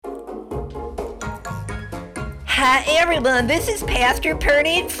Hi everyone, this is Pastor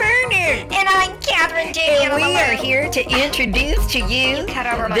Perny and Ferner. And I'm Catherine J. And we are here to introduce to you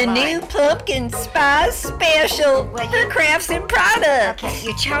the new pumpkin spice special for crafts and products. Okay,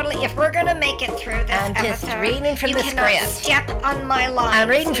 you totally, if we're going to make it through this I'm just episode, reading from you the cannot script. step on my line. I'm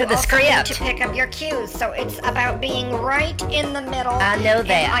reading from the script. You also need to pick up your cues, so it's about being right in the middle. I know that.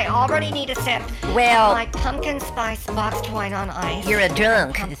 And I already need a sip Well, of my pumpkin spice boxed wine on ice. you're a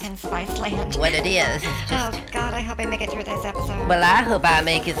drunk. Pumpkin spice land. What it is. Oh, God, I hope I make it through this episode. Well, I hope I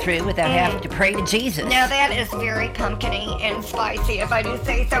make it through without having to pray to Jesus. Now that is very pumpkin-y and spicy, if I do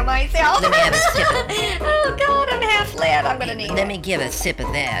say so myself. Let me have a sip. Oh, God, I'm half lit. I'm going to need Let me give a sip of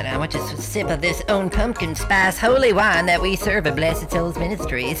that. I want just a sip of this own pumpkin spice holy wine that we serve at Blessed Souls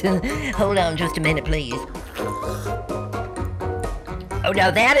Ministries. Hold on just a minute, please. Oh,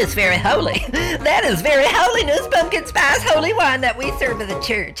 now that is very holy. That is very holiness pumpkin spice holy wine that we serve at the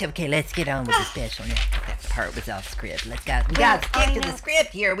church. Okay, let's get on with the special now. That part was off script. We got to stick to the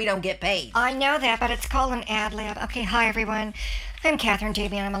script here. We don't get paid. I know that, but it's called an ad lib. Okay, hi everyone. I'm Catherine J.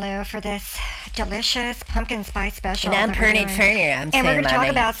 Bianamalou for this delicious pumpkin spice special. And I'm Perny Ferner. And we're going to talk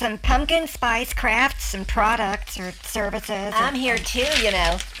about some pumpkin spice crafts and products or services. I'm here too, you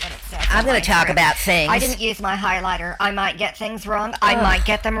know. What it says I'm on going my to talk script. about things. I didn't use my highlighter. I might get things wrong. I might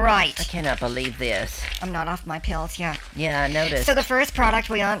get them right. I cannot believe this. I'm not off my pills yet. Yeah, I noticed. So the first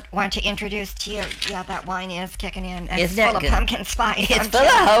product we want to introduce to you, yeah, that wine is kicking in. And Isn't it's that full good? of pumpkin spice. It's full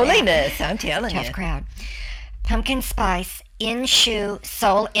of holiness, I'm telling Tough you. crowd. Pumpkin spice in-shoe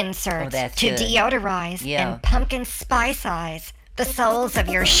sole inserts Oh, that's to good. deodorize Yeah. and pumpkin spice eyes the soles of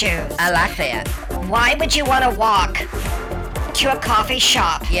your shoes. I like that. Why would you want to walk to a coffee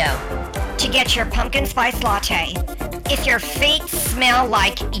shop Yeah. to get your pumpkin spice latte if your feet smell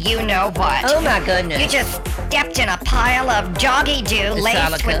like you know what? Oh my goodness. You just stepped in a pile of doggy do It's laced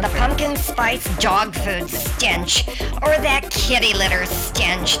solid with the comfort. pumpkin spice dog food stench, or that kitty litter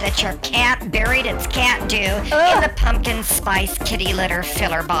stench that your cat buried its cat do in the pumpkin spice kitty litter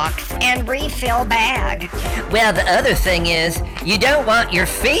filler box and refill bag. Well, the other thing is, you don't want your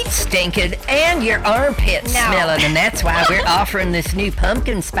feet stinking and your armpits No. smelling, and that's why we're offering this new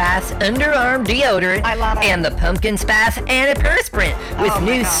pumpkin spice underarm deodorant I love it. and the pumpkin spice antiperspirant with Oh my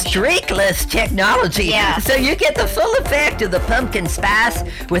new gosh. streakless technology. Yes. So you get the full effect of the pumpkin spice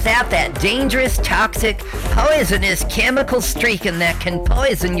without that dangerous, toxic, poisonous chemical streaking that can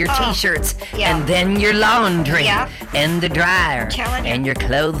poison your t-shirts yeah. and then your laundry Yeah. and the dryer Telling you. and your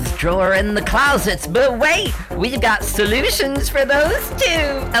clothes drawer and the closets. But wait, we've got solutions for those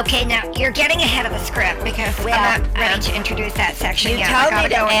too. Okay, now you're getting ahead of the script because Well, I'm not ready to introduce that section you yet. told I me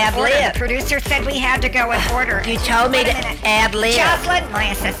gotta go to in ad order. lib. The producer said we had to go in order. You told me Wait a to minute. ad lib. Jocelyn, my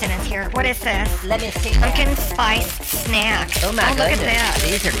assistant, is here. What is this? Let me see. Pumpkin spice snacks. Oh my look goodness, at that.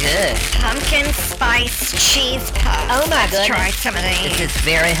 these are good. Pumpkin spice cheese puffs. Oh my Let's goodness. try some of these. This is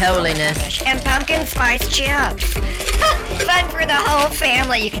very holiness. And pumpkin spice chips. Fun for the whole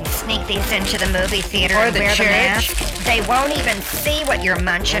family. You can sneak these into the movie theater Or and the wear the church. mask. They won't even see what you're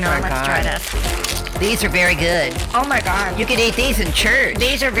munching Oh my on. Let's try God. this. These are very good. Oh my God. You could eat these in church.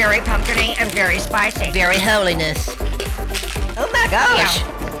 These are very pumpkin-y and very spicy. Very holiness. Oh my gosh.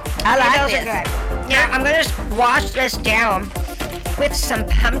 I like Those this. are good. Now I'm gonna just wash this down with some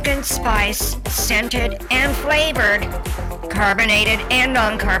pumpkin spice scented and flavored carbonated and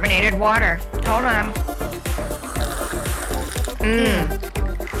non-carbonated water. Hold on.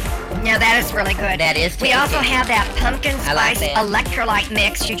 Now that is really good. That is We tasty. also have that pumpkin I like spice that. electrolyte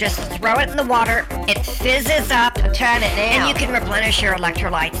mix. You just throw it in the water, it fizzes up, I'm trying it now. and you can replenish your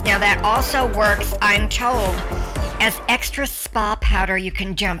electrolytes. Now that also works, I'm told, as extra spa powder you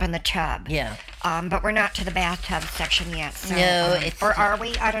can jump in the tub. Yeah. But we're not to the bathtub section yet. So, No, it's- or are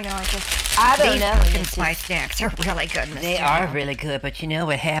we? I don't know. I don't these know. pumpkin It's spice snacks are really good. in the They studio. are really good, but you know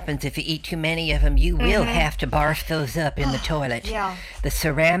what happens if you eat too many of them? You will have to barf those up in the toilet. Yeah. The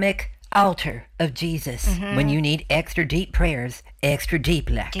ceramic altar of Jesus when you need extra deep prayers, extra deep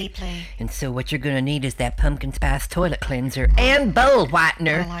like. Deeply. And so what you're going to need is that pumpkin spice toilet cleanser and bowl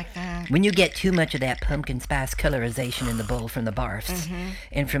whitener. I like that. When you get too much of that pumpkin spice colorization in the bowl from the barfs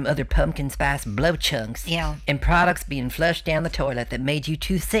and from other pumpkin spice blow chunks Yeah. and products being flushed down the toilet that made you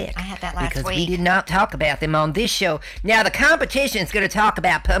too sick. I had that last because we week. did not talk about them on this show. Now the competition is going to talk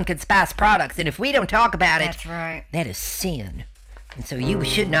about pumpkin spice products, and if we don't talk about That's it, right. that is sin. And so you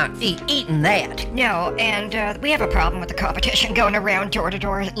should not be eating that. No, and we have a problem with the competition going around door to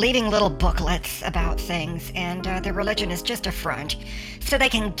door, leaving little booklets about things, and their religion is just a front, so they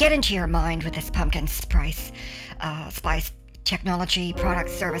can get into your mind with this pumpkin spice technology,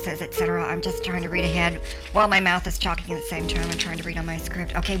 products, services, etc. I'm just trying to read ahead while my mouth is talking at the same time. I'm trying to read on my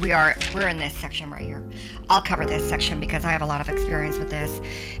script. Okay, we're in this section right here. I'll cover this section because I have a lot of experience with this.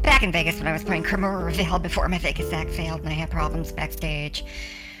 Back in Vegas when I was playing Cremora Reveal before my Vegas act failed and I had problems backstage.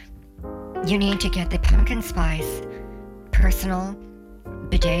 You need to get the pumpkin spice personal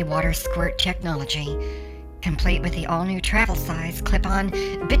bidet water squirt technology, complete with the all-new travel size clip-on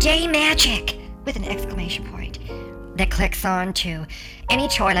bidet magic with an exclamation point that clicks on to any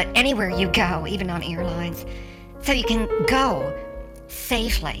toilet anywhere you go, even on airlines, so you can go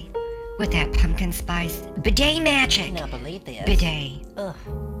safely with that pumpkin spice bidet magic. I cannot believe this. Bidet. Ugh.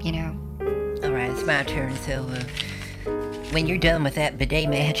 You know. All right, it's my turn. So, when you're done with that bidet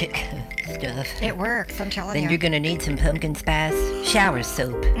magic stuff, It works, I'm telling then you. you're gonna need some pumpkin spice shower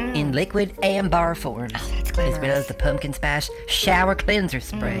soap in liquid and bar forms, that's as well glamorous. as the pumpkin spice shower cleanser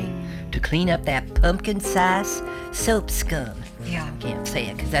spray to clean up that pumpkin spice soap scum. Yeah. Can't say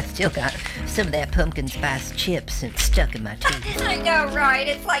it because I still got some of that pumpkin spice chips stuck in my teeth. I know, right?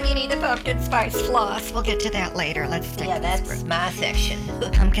 It's like you need the pumpkin spice floss. We'll get to that later. Let's stick Yeah, to this that's my section.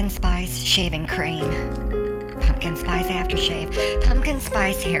 pumpkin spice shaving cream, pumpkin spice aftershave, pumpkin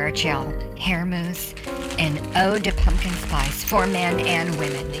spice hair gel, hair mousse, and ode to pumpkin spice for men and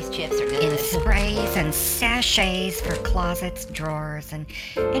women. These chips are In good. sprays and sachets for closets, drawers, and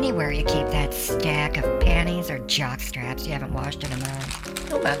anywhere you keep that stack of panties or jock straps you haven't washed in a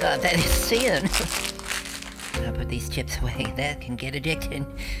month. Oh my god, that is sin. I'll put these chips away. That can get addicting.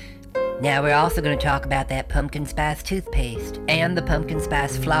 Now we're also going to talk about that pumpkin spice toothpaste and the pumpkin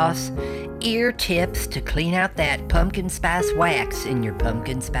spice floss, ear tips to clean out that pumpkin spice wax in your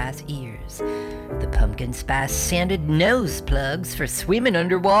pumpkin spice ears, the pumpkin spice scented nose plugs for swimming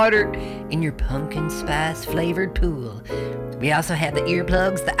underwater in your pumpkin spice flavored pool. We also have the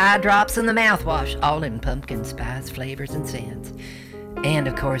earplugs, the eye drops, and the mouthwash, all in pumpkin spice flavors and scents. And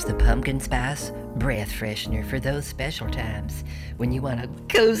of course, the pumpkin spice breath freshener for those special times when you want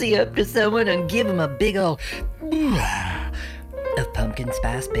to cozy up to someone and give them a big ol' of pumpkin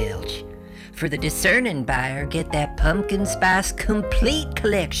spice belch. For the discerning buyer, get that pumpkin spice complete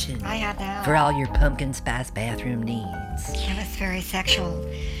collection I have that. for all your pumpkin spice bathroom needs. Yeah, that's very sexual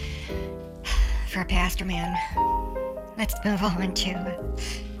for a pastor man. Let's move on to,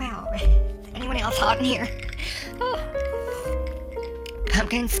 wow, anyone else hot in here? Oh.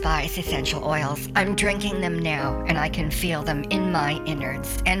 Pumpkin spice essential oils. I'm drinking them now, and I can feel them in my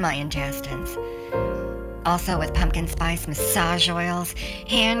innards and my intestines. Also with pumpkin spice massage oils,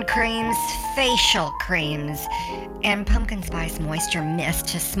 hand creams, facial creams, and pumpkin spice moisture mist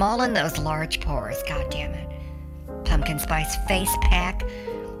to smollen those large pores. God damn it. Pumpkin spice face pack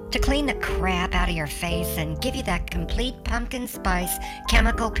to clean the crap out of your face and give you that complete pumpkin spice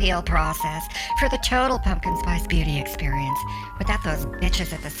chemical peel process for the total pumpkin spice beauty experience without those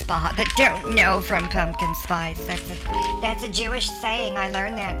bitches at the spa that don't know from pumpkin spice. That's a Jewish saying. I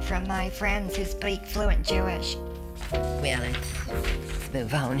learned that from my friends who speak fluent Jewish. Well, let's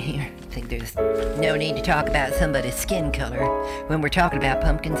move on here. I think there's no need to talk about somebody's skin color when we're talking about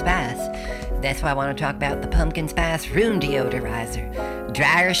pumpkin spice. That's why I want to talk about the pumpkin spice room deodorizer.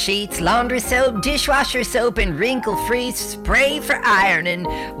 Dryer sheets, laundry soap, dishwasher soap, and wrinkle-free spray for ironing.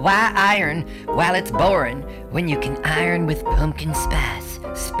 Why iron while it's boring when you can iron with pumpkin spice?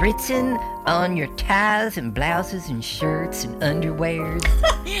 Spritzing on your ties and blouses and shirts and underwears.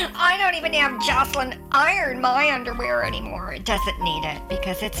 I don't even have Jocelyn iron my underwear anymore. It doesn't need it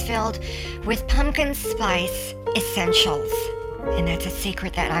because it's filled with pumpkin spice essentials. And that's a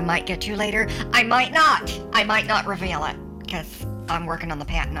secret that I might get to later. I might not reveal it because I'm working on the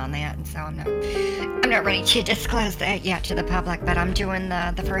patent on that, and so I'm not ready to disclose that yet to the public, but I'm doing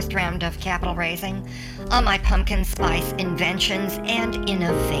the first round of capital raising on my pumpkin spice inventions and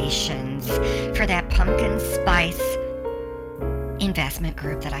innovations for that pumpkin spice investment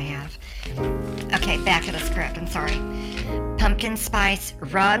group that I have. Okay, back to the script. I'm sorry. Pumpkin spice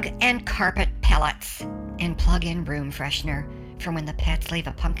rug and carpet pellets and plug-in room freshener for when the pets leave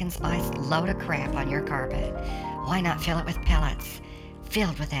a pumpkin spice load of crap on your carpet. Why not fill it with pellets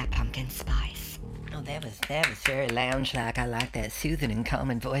filled with that pumpkin spice? Oh, that was very lounge-like. I like that soothing and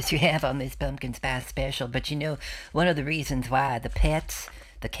calming voice you have on this pumpkin spice special. But you know, one of the reasons why the pets,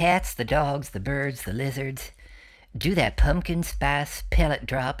 the cats, the dogs, the birds, the lizards, do that pumpkin spice pellet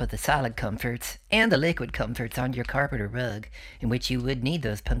drop of the solid comforts and the liquid comforts on your carpet or rug, in which you would need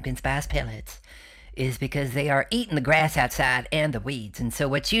those pumpkin spice pellets, is because they are eating the grass outside and the weeds. And so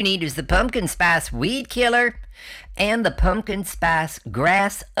what you need is the pumpkin spice weed killer and the pumpkin spice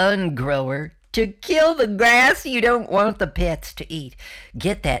grass ungrower to kill the grass you don't want the pets to eat.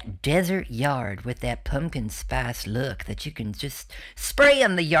 Get that desert yard with that pumpkin spice look that you can just spray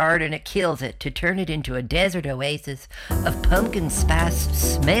on the yard and it kills it, to turn it into a desert oasis of pumpkin spice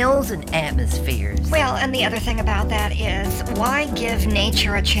smells and atmospheres. Well, and the other thing about that is, why give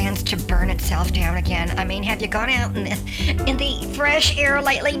nature a chance to burn itself down again? I mean, have you gone out in the fresh air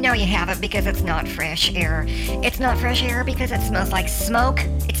lately? No, you haven't, because it's not fresh air. It's not fresh air because it smells like smoke,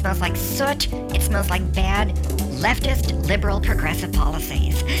 it smells like soot, it smells like bad leftist, liberal, progressive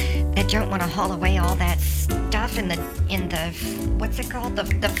policies that don't want to haul away all that stuff in the what's it called?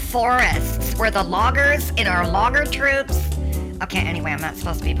 The forests, where the loggers in our logger troops. Okay, anyway, I'm not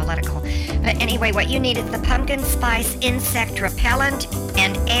supposed to be political. But anyway, what you need is the pumpkin spice insect repellent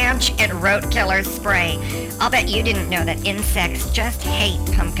and ant and roach killer spray. I'll bet you didn't know that insects just hate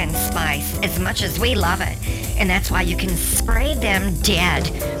pumpkin spice as much as we love it. And that's why you can spray them dead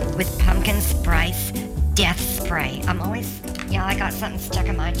with pumpkin spice death spray. I got something stuck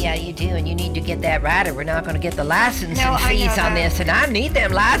in my teeth. Yeah, you do, and you need to get that right, or we're not going to get the licensing No, I fees know on that. this, and I need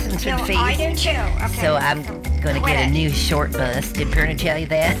them licensing No, fees. I do too. Okay. So I'm going to Quit get a it. new short bus. Did Perna tell you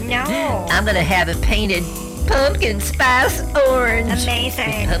that? No. I'm going to have it painted pumpkin spice orange. Amazing.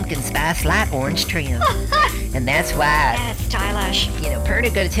 With pumpkin spice light orange trim. And that's why, That's stylish.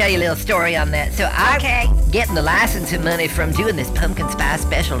 Perna's going to tell you a little story on that. So I'm getting the licensing money from doing this pumpkin spice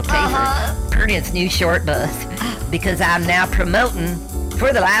special to pay for Perna's new short bus, because I'm now promoting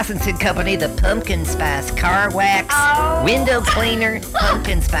for the licensing company the pumpkin spice car wax, window cleaner,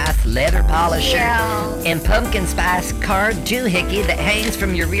 pumpkin spice leather polisher, and pumpkin spice car doohickey that hangs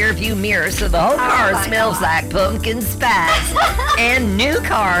from your rear view mirror so the whole car smells like pumpkin spice. And new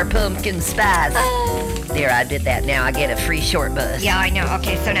car pumpkin spice. There, I did that. Now I get a free short bus. Yeah, I know.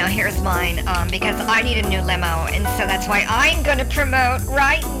 Okay, so now here's mine, because I need a new limo, and so that's why I'm going to promote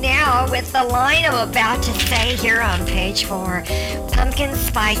right now with the line I'm about to say here on page 4. Pumpkin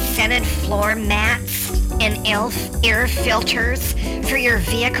spice scented floor mats and elf air filters for your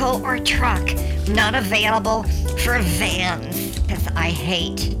vehicle or truck. Not available for vans, because I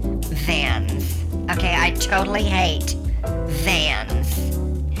hate vans. Okay, I totally hate vans.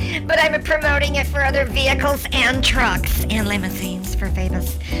 But I'm promoting it for other vehicles and trucks and limousines for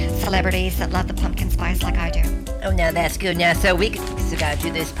famous celebrities that love the pumpkin spice like I do. Oh, now that's good. Now, so we got to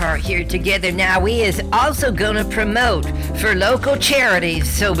do this part here together. Now, we is also going to promote for local charities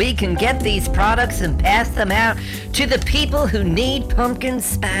so we can get these products and pass them out to the people who need pumpkin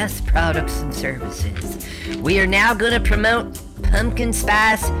spice products and services. We are now going to promote pumpkin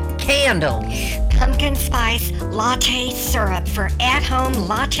spice candles. Pumpkin spice latte syrup for at-home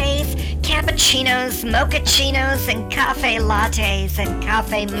lattes, cappuccinos, mochachinos, and cafe lattes, and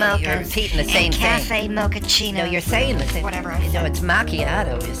cafe mochas. You're repeating the same and thing. cafe mochachinos. No, you're saying the same. Whatever I No, said. it's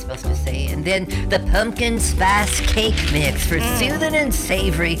macchiato you're supposed to say. And then the pumpkin spice cake mix for soothing and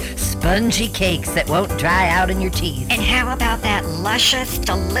savory, spongy cakes that won't dry out in your teeth. And how about that luscious,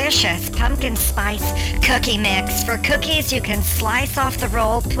 delicious pumpkin spice cookie mix for cookies you can slice off the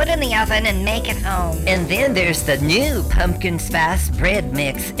roll, put in the oven, and make at home. And then there's the new pumpkin spice bread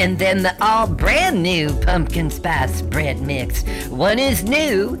mix, and then the all brand new pumpkin spice bread mix. One is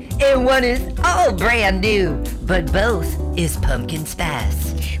new, and one is all brand new, but both is pumpkin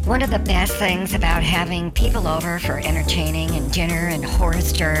spice. One of the best things about having people over for entertaining and dinner and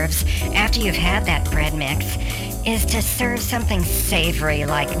hors d'oeuvres after you've had that bread mix is to serve something savory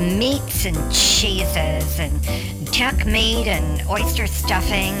like meats and cheeses and duck meat and oyster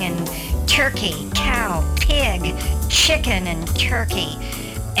stuffing and turkey, cow, pig, chicken, and turkey.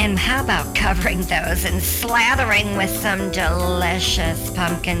 And how about covering those and slathering with some delicious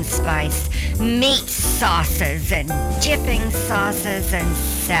pumpkin spice meat sauces and dipping sauces and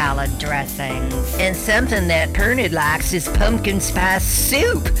salad dressings? And something that Pernod likes is pumpkin spice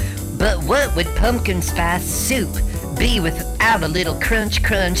soup. But what would pumpkin spice soup be without a little crunch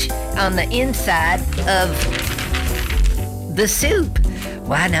on the inside of the soup?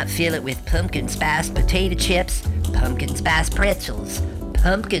 Why not fill it with pumpkin spice potato chips, pumpkin spice pretzels,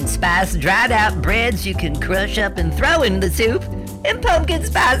 pumpkin spice dried out breads you can crush up and throw in the soup, and pumpkin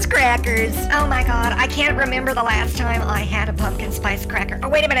spice crackers? Oh my God, I can't remember the last time I had a pumpkin spice cracker. Oh,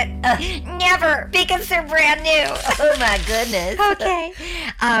 wait a minute. Never, because they're brand new. Oh my goodness. Okay.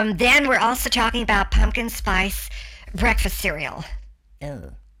 Then we're also talking about pumpkin spice breakfast cereal. Oh.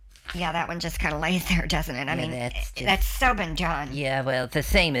 Yeah, that one just kind of lays there, doesn't it? I mean, that's just- that's so been done. Yeah, well, it's the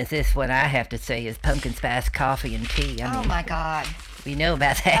same as this one I have to say is pumpkin spice coffee and tea. I Oh mean, my God. we know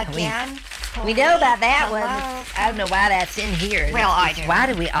about that. Again? We know about that Hello. one. I don't know why that's in here. Well, I It's- do. Why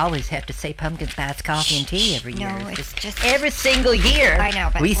do we always have to say pumpkin spice coffee and tea every year? No, it's just- every single year. I know,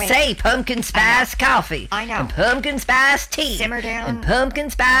 but we wait. say pumpkin spice coffee. I know. And pumpkin spice tea. Simmer down. And pumpkin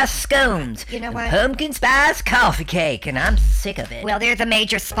spice scones. You know and what? Pumpkin spice coffee cake, and I'm sick of it. Well, they're the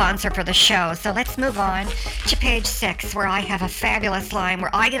major sponsor for the show, so let's move on to page 6, where I have a fabulous line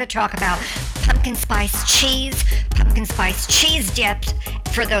where I get to talk about pumpkin spice cheese dipped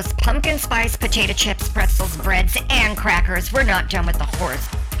for those pumpkin spice potato chips, pretzels, breads, and crackers. We're not done with the horse.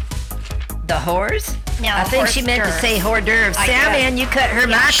 The whores? No, I think she hors meant to d'oeuvres. say hors d'oeuvres. I Sam, did. man, you cut her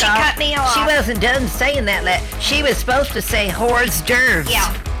Yeah, mic she off. cut me off. She wasn't done saying that. She was supposed to say hors d'oeuvres.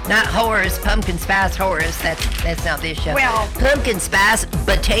 Yeah. Not whores, pumpkin spice whores. That's not this show. Well- pumpkin spice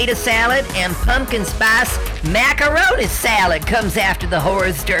potato salad and pumpkin spice macaroni salad comes after the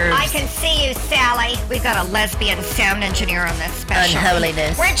hors d'oeuvres. I can see you, Sally. We've got a lesbian sound engineer on this special.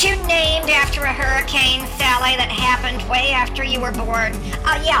 Unholiness. Weren't you named after a hurricane, Sally, that happened way after you were born?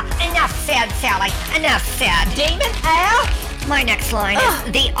 Oh, yeah. Enough said, Sally. Enough said. Demon Al? My next line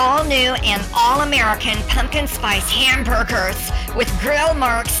is the all-new and all-American pumpkin spice hamburgers with grill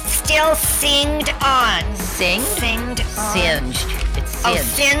marks still singed on. Singed? Singed on. Singed. It's Oh, singed.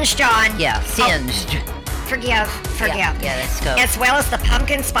 singed on. Yeah, singed. Forgive. Yeah, let's go. As well as the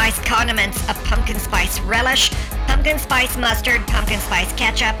pumpkin spice condiments of pumpkin spice relish, pumpkin spice mustard, pumpkin spice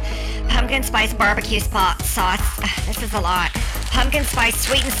ketchup, pumpkin spice barbecue sauce. This is a lot. Pumpkin spice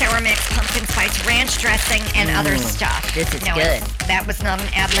sweet and sour mix, pumpkin spice ranch dressing, and other stuff. this is No, good. That was not an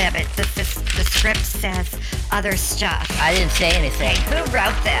ad lib. The script says other stuff. I didn't say anything. Who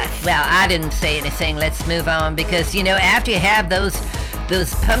wrote this? Well, I didn't say anything. Let's move on because after you have those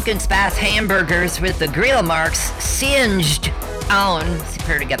pumpkin spice hamburgers with the grill marks singed on,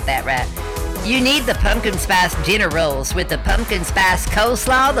 Pretty got that right. You need the pumpkin spice dinner rolls with the pumpkin spice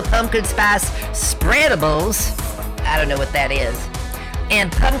coleslaw, the pumpkin spice spreadables. I don't know what that is.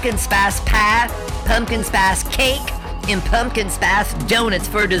 And pumpkin spice pie, pumpkin spice cake, and pumpkin spice donuts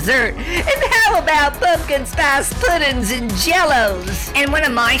for dessert. And how about pumpkin spice puddings and jellos? And one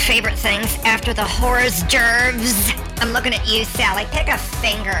of my favorite things after the hors d'oeuvres, I'm looking at you, Sally. Pick a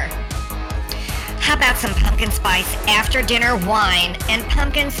finger. How about some pumpkin spice after dinner wine and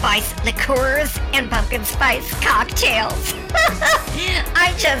pumpkin spice liqueurs and pumpkin spice cocktails?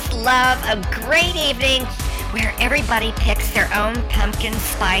 I just love a great evening where everybody picks their own pumpkin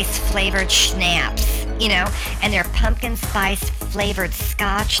spice flavored schnapps, and their pumpkin spice flavored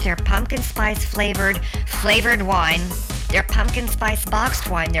scotch, their pumpkin spice flavored wine, their pumpkin spice boxed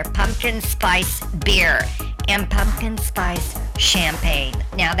wine, their pumpkin spice beer, and pumpkin spice champagne.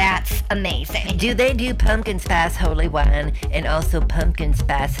 Now that's amazing. Do they do pumpkin spice holy wine and also pumpkin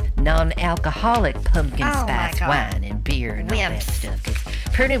spice non-alcoholic pumpkin Oh, my spice God. wine and beer and all that Wimps. stuff? 'Cause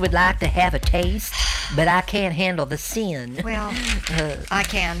Purdy would like to have a taste, but I can't handle the sin. Well, I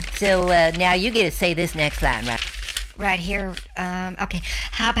can. So now you get to say this next line, right? Right here. Okay.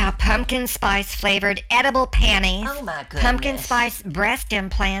 How about pumpkin spice flavored edible panties? Oh, my goodness. Pumpkin spice breast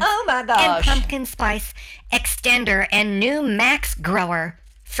implants. Oh, my And gosh. pumpkin spice extender and new max grower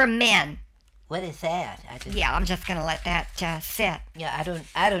for men. What is that? Yeah, I'm just gonna let that sit. Yeah,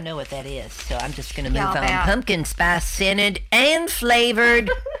 I don't know what that is, so I'm just gonna move Yeah, on. about- Pumpkin spice scented and flavored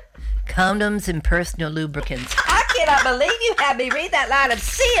condoms and personal lubricants. I cannot believe you had me read that line of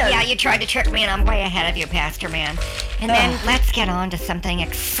sin. Yeah, you tried to trick me, and I'm way ahead of you, Pastor Man. And then let's get on to something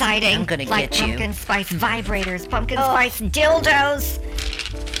exciting. I'm gonna like get you. pumpkin spice vibrators, pumpkin Oh. spice dildos,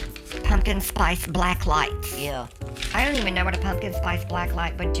 pumpkin spice black lights. Yeah. I don't even know what a pumpkin spice black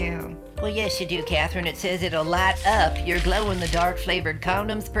light would do. Well, yes, you do, Catherine. It says it'll light up your glow-in-the-dark flavored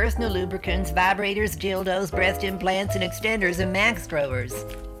condoms, personal lubricants, vibrators, dildos, breast implants, and extenders, and max growers.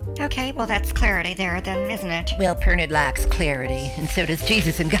 Okay, well that's clarity there then, isn't it? Well, Pernod likes clarity, and so does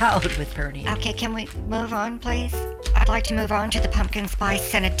Jesus and God with Pernod. Okay, can we move on, please? I'd like to move on to the pumpkin spice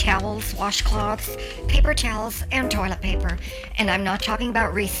scented towels, washcloths, paper towels, and toilet paper. And I'm not talking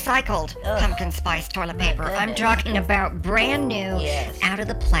about recycled pumpkin spice toilet paper. I'm goodness. talking about brand new, Yes. out of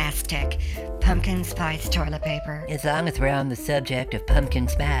the plastic pumpkin spice toilet paper. As long as we're on the subject of pumpkin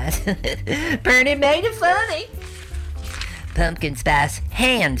spice, Pernod made it funny. Pumpkin spice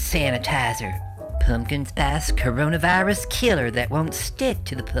hand sanitizer. Pumpkin spice coronavirus killer that won't stick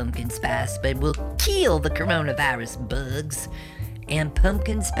to the pumpkin spice but will kill the coronavirus bugs. And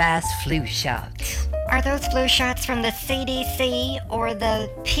pumpkin spice flu shots. Are those flu shots from the CDC or the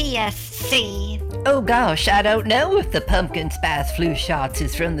PSC? Oh gosh, I don't know if the pumpkin spice flu shots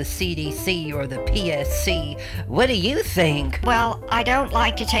is from the CDC or the PSC. What do you think? Well, I don't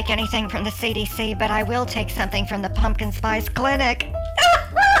like to take anything from the CDC, but I will take something from the Pumpkin Spice Clinic.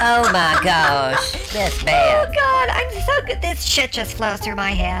 Oh my gosh, that's Oh bad. God, I'm so good. This shit just flows through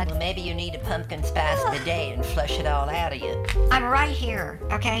my head. Well, maybe you need a pumpkin spice bidet and flush it all out of you. I'm right here,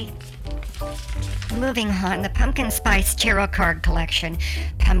 okay? Moving on, the Pumpkin Spice Tarot Card Collection,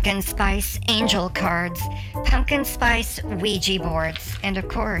 Pumpkin Spice Angel Cards, Pumpkin Spice Ouija Boards, and of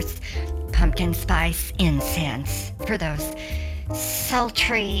course, Pumpkin Spice Incense for those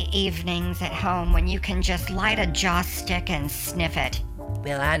sultry evenings at home when you can just light a joss stick and sniff it.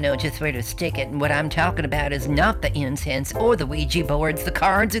 Well, I know just where to stick it, and what I'm talking about is not the incense or the Ouija boards, the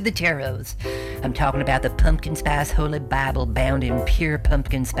cards, or the tarots. I'm talking about the Pumpkin Spice Holy Bible bound in pure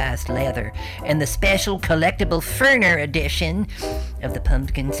pumpkin spice leather, and the special collectible Ferner edition of the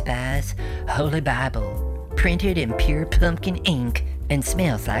Pumpkin Spice Holy Bible, printed in pure pumpkin ink and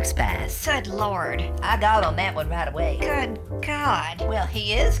smells like spice. Good Lord. I got on that one right away. Good God. Well,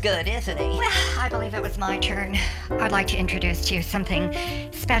 he is good, isn't he? Well, I believe it was my turn. I'd like to introduce to you something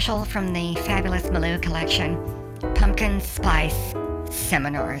special from the fabulous Malou collection, Pumpkin Spice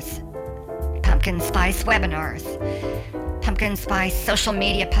Seminars, Pumpkin Spice Webinars, Pumpkin Spice social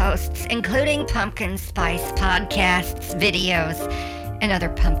media posts, including Pumpkin Spice podcasts, videos, and other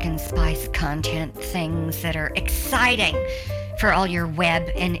Pumpkin Spice content things that are exciting for all your web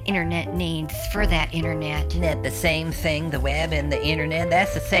and internet needs for that internet. Isn't that the same thing? The web and the internet,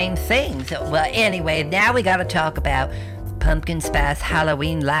 that's the same thing. So, well, anyway, now we got to talk about pumpkin spice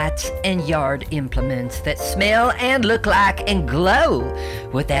Halloween lights and yard implements that smell and look like and glow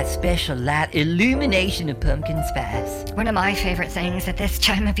with that special light illumination of pumpkin spice. One of my favorite things at this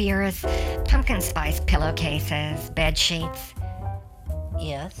time of year is pumpkin spice pillowcases, bed sheets,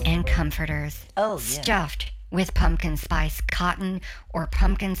 Yes. and comforters. Oh, yeah. Stuffed with pumpkin spice cotton or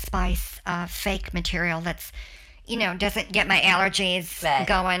pumpkin spice fake material that's, doesn't get my allergies Right.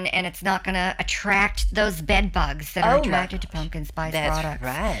 going, and it's not going to attract those bed bugs that are Oh, my attracted to gosh. pumpkin spice That's products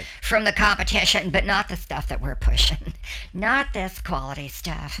right. from the competition, but not the stuff that we're pushing. Not this quality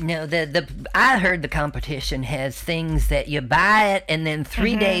stuff. No, I heard the competition has things that you buy it and then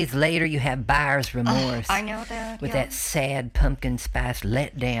 3 days later you have buyer's remorse. I know that. With yeah. that sad pumpkin spice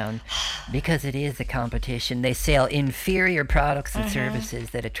letdown, because it is a competition. They sell inferior products and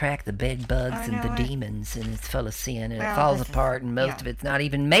services that attract the bed bugs and know the it. demons, and it's full of sin, and Well, it falls this is- apart, and most yeah. of it's not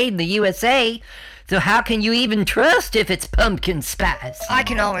even made in the USA. So how can you even trust if it's pumpkin spice? I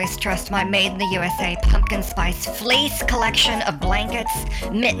can always trust my Made in the USA Pumpkin Spice Fleece collection of blankets,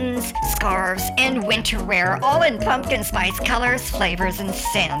 mittens, scarves, and winter wear, all in pumpkin spice colors, flavors, and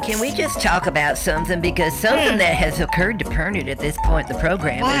scents. Can we just talk about something? Because something that has occurred to Pernod at this point in the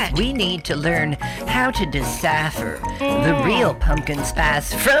program What? is we need to learn how to decipher the real pumpkin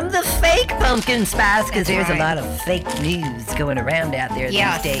spice from the fake pumpkin spice, because That's there's a right. lot of fake news going around out there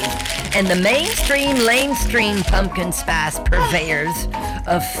Yes. these days. And the lamestream pumpkin spice purveyors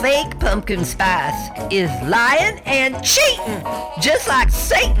of fake pumpkin spice is lying and cheating, just like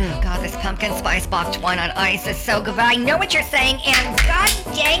Satan. God, this pumpkin spice box one on ice is so good. But I know what you're saying, and God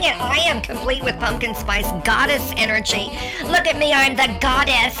dang it, I am complete with pumpkin spice goddess energy. Look at me, I'm the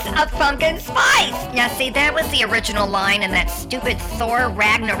goddess of pumpkin spice. Now, see, that was the original line in that stupid Thor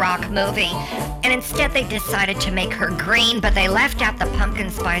Ragnarok movie. And instead, they decided to make her green, but they left out the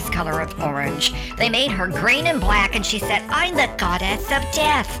pumpkin spice color of orange. They made her green and black, and she said, I'm the goddess of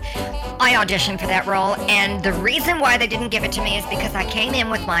death. I auditioned for that role, and the reason why they didn't give it to me is because I came in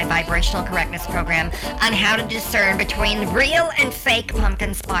with my vibrational correctness program on how to discern between real and fake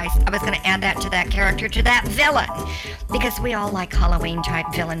pumpkin spice. I was going to add that to that character, to that villain, because we all like Halloween-type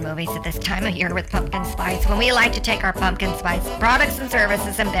villain movies at this time of year with pumpkin spice, when we like to take our pumpkin spice products and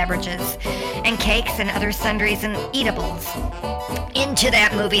services and beverages and cakes and other sundries and eatables into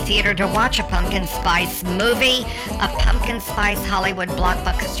that movie theater to watch a pumpkin spice movie, a pumpkin spice Hollywood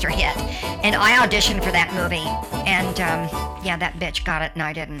blockbuster hit. And I auditioned for that movie, and yeah, that bitch got it and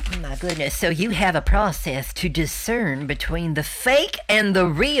I didn't. Oh my goodness, so you have a process to discern between the fake and the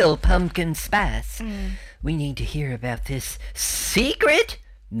real pumpkin spice. We need to hear about this secret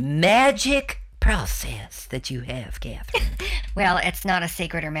magic process that you have, Catherine. Well, it's not a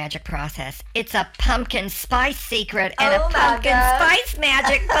secret or magic process. It's a pumpkin spice secret and Oh a my pumpkin God. spice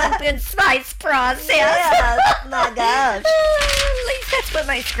magic pumpkin spice process. my gosh. At least that's what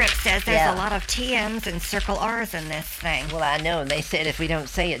my script says. There's Yeah. a lot of TMs and circle R's in this thing. Well, I know, and they said if we don't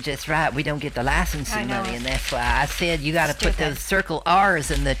say it just right, we don't get the I licensing know. money, and that's why I said you got to put Stupid. those circle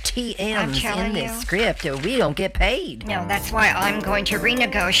R's and the TMs telling in this you. script, or we don't get paid. No, that's why I'm going to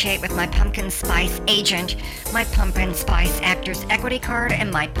renegotiate with my pumpkin spice agent, my pumpkin spice actors equity card,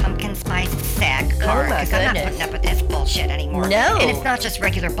 and my pumpkin spice SAG card. my 'cause I'm not goodness. putting up with this bullshit anymore. No. And it's not just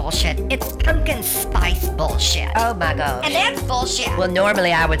regular bullshit. It's pumpkin spice bullshit. Oh my gosh. And that's bullshit. Well,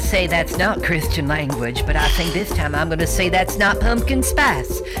 normally I would say that's not Christian language, but I think this time I'm going to say that's not pumpkin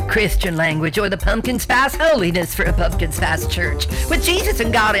spice Christian language or the pumpkin spice holiness for a pumpkin spice church with Jesus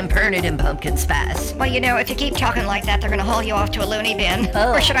and God imprinted in pumpkin spice. Well, if you keep talking like that, they're going to haul you off to a loony bin.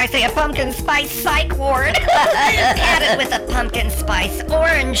 Oh. Or should I say a pumpkin spice psych ward? Padded with a pumpkin spice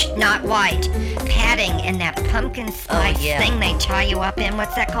orange, not white. Padding in that pumpkin spice thing they tie you up in.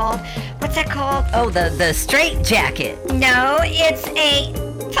 What's that called? Oh, the straight jacket. No, it's a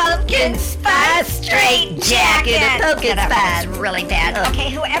pumpkin spice straight jacket. A pumpkin spice. That's really bad. Okay,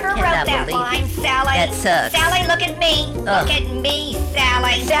 whoever wrote that line, Sally. That sucks. Sally, look at me. Look at me,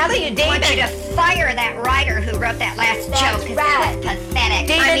 Sally. Sally, you I want you demon. to fire that writer who wrote that last joke, because that was pathetic.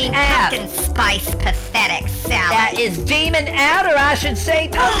 Demon out. Pumpkin spice pathetic, Sally. That is demon out, or I should say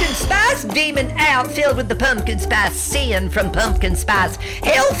pumpkin spice demon out, filled with the pumpkin spice sin from pumpkin spice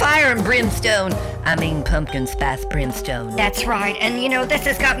hellfire and brimstone. I mean pumpkin spice brimstone. That's right. And this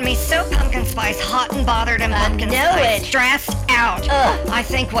has gotten me so pumpkin spice hot and bothered and pumpkin know spice it. stressed out. Ugh. I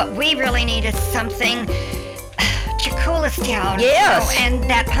think what we really need is something to cool us down. Yes. And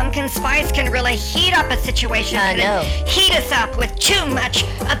that pumpkin spice can really heat up a situation. I and know. Heat us up with too much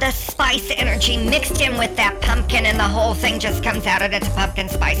of the spice energy mixed in with that pumpkin, and the whole thing just comes out and it's a pumpkin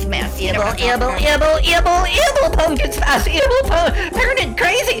spice mess. You know what I'm talking Ibble, pumpkin spice, turn it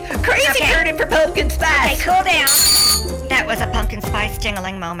crazy, Okay. turn it for pumpkin Okay, spice. cool down. That was a pumpkin spice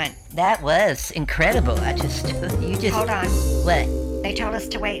jingling moment. That was incredible. You just. Hold on. What? They told us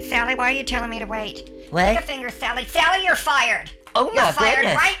to wait. Sally, why are you telling me to wait? What? Pick a finger, Sally. Sally, you're fired. Oh, You're my fired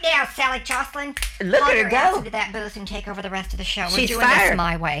goodness. right now, Sally Jocelyn. Look Haul at her your ass go. into that booth and take over the rest of the show. We're She's doing fired. this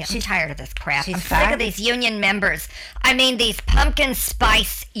my way. I'm She's- tired of this crap. she's I'm sick fired? of these union members. I mean, these pumpkin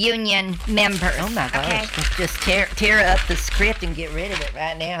spice union members. Oh my gosh! Okay? Let's just tear up the script and get rid of it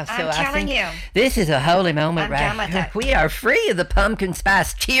right now. So I'm I telling think you. this is a holy moment, I'm right? done with here. it. We are free of the pumpkin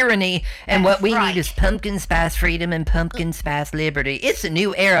spice tyranny, and That's what we right. need is pumpkin spice freedom and pumpkin spice liberty. It's a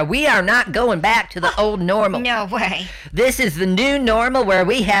new era. We are not going back to the old normal. No way. This is the new normal where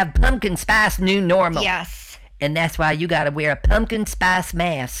we have pumpkin spice new normal. Yes. And that's why you got to wear a pumpkin spice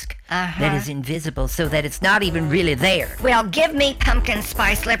mask Uh-huh. that is invisible, so that it's not even really there. Well, give me pumpkin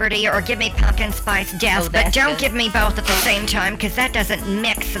spice liberty or give me pumpkin spice death, Oh, but that's don't good. give me both at the same time, because that doesn't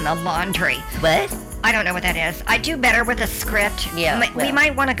mix in the laundry. What? I don't know what that is. I do better with a script. Yeah, We well.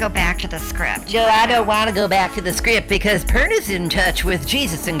 might want to go back to the script. No, I don't want to go back to the script because Perna's in touch with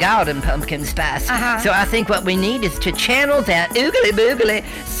Jesus and God and pumpkin spice. Uh-huh. So I think what we need is to channel that oogly boogly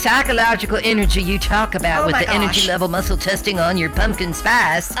psychological energy you talk about Oh with my the energy gosh. level muscle testing on your pumpkin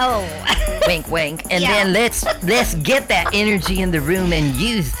spice. Oh. Wink, wink. And Yeah. then let's get that energy in the room and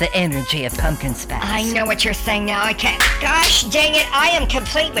use the energy of pumpkin spice. I know what you're saying now. I can't. Gosh dang it, I am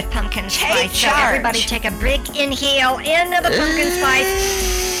complete with pumpkin spice. So charge. everybody take a big inhale into the pumpkin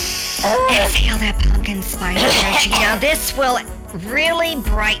spice. Exhale that pumpkin spice energy. Now this will really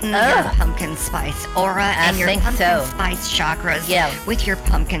brighten your pumpkin spice aura and your think pumpkin so. spice chakras Yeah. with your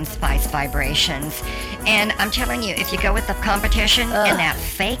pumpkin spice vibrations. And I'm telling you, if you go with the competition and that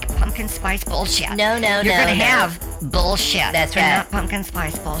fake pumpkin spice bullshit, No, you're no, gonna no. have bullshit. That's and right. not pumpkin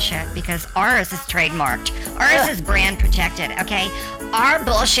spice bullshit, because ours is trademarked. Ours is brand protected, okay? Our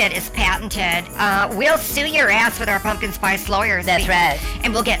bullshit is patented. We'll sue your ass with our pumpkin spice lawyers. That's right.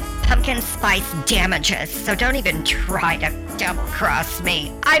 And we'll get pumpkin spice damages. So don't even try to double cross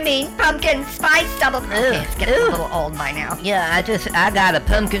me. I mean, pumpkin spice double cross. Okay, it's getting a little old by now. Yeah, I got a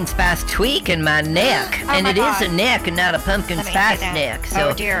pumpkin spice tweak in my neck. Oh and my it is God. a neck and not a pumpkin Let me spice see that. neck. Oh,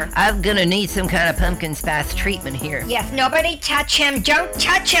 So dear. I'm gonna need some kind of pumpkin spice treatment here. Yes, nobody touch him. Don't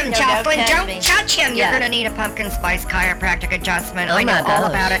touch him, No, don't Jocelyn. touch Don't me. touch him. You're Yeah. going to need a pumpkin spice chiropractic adjustment. Oh I know my all gosh.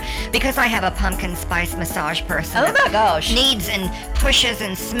 about it because I have a pumpkin spice massage person. Oh that my gosh. Kneads and pushes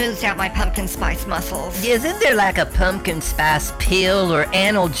and smooths out my pumpkin spice muscles. Isn't there like a pumpkin spice pill or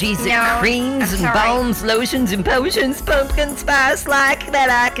analgesic No, creams I'm and sorry. balms, lotions, and potions, pumpkin spice like that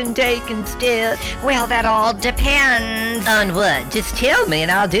I can take instead? Well, that all depends. On what? Just tell me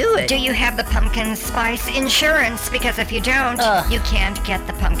and I'll do it. Do you have the pumpkin spice insurance? Because if you don't, Ugh. you can't get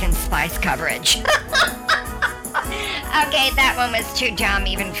the pumpkin spice coverage. Okay, that one was too dumb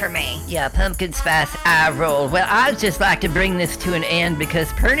even for me. Yeah, pumpkin spice eye roll. Well, I'd just like to bring this to an end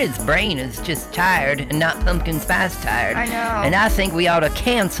because Pernod's brain is just tired and not pumpkin spice tired. I know. And I think we ought to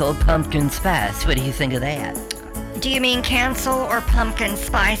cancel pumpkin spice. What do you think of that? Do you mean cancel or pumpkin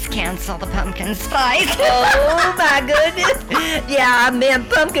spice cancel the pumpkin spice? Oh my goodness. Yeah, I meant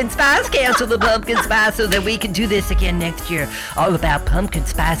pumpkin spice. Cancel the pumpkin spice so that we can do this again next year. All about pumpkin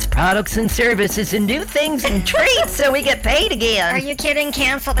spice products and services and new things and treats so we get paid again. Are you kidding?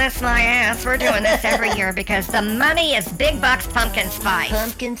 Cancel this, my ass. We're doing this every year because the money is big bucks pumpkin spice.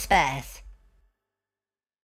 Pumpkin spice.